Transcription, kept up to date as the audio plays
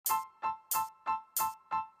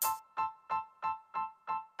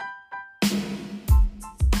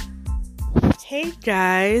Hey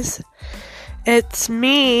guys, it's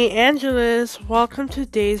me, Angelus. Welcome to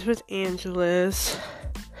Days with Angelus.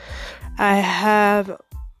 I have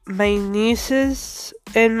my nieces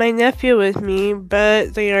and my nephew with me,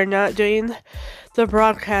 but they are not doing the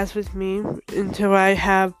broadcast with me until I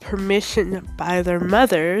have permission by their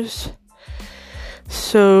mothers.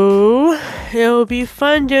 So, it will be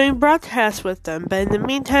fun doing broadcasts with them, but in the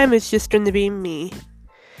meantime, it's just going to be me.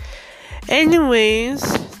 Anyways,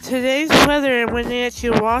 today's weather in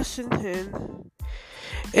Wenatchee, Washington,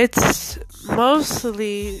 it's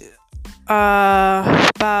mostly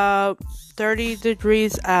about 30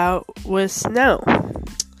 degrees out with snow.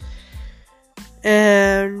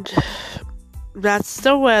 And that's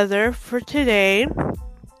the weather for today.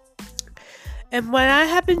 And what I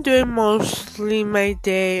have been doing mostly my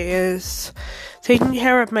day is taking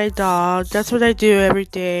care of my dog. That's what I do every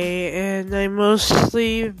day. And I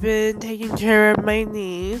mostly been taking care of my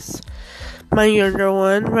niece, my younger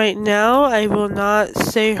one. Right now, I will not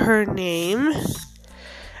say her name,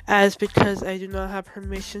 as because I do not have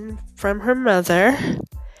permission from her mother,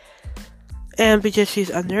 and because she's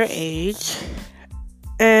underage.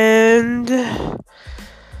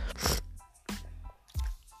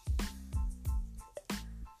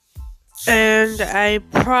 And I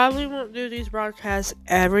probably won't do these broadcasts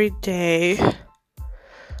every day,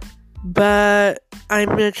 but I'm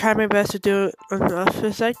going to try my best to do it enough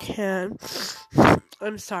as I can.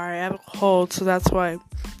 I'm sorry, I have a cold, so that's why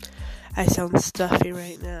I sound stuffy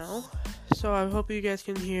right now. So I hope you guys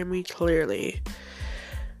can hear me clearly.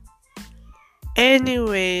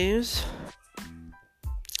 Anyways,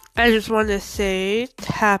 I just want to say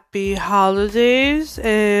happy holidays,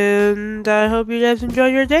 and I hope you guys enjoy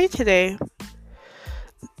your day today.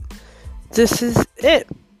 This is it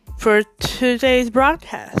for today's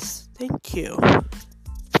broadcast. Thank you.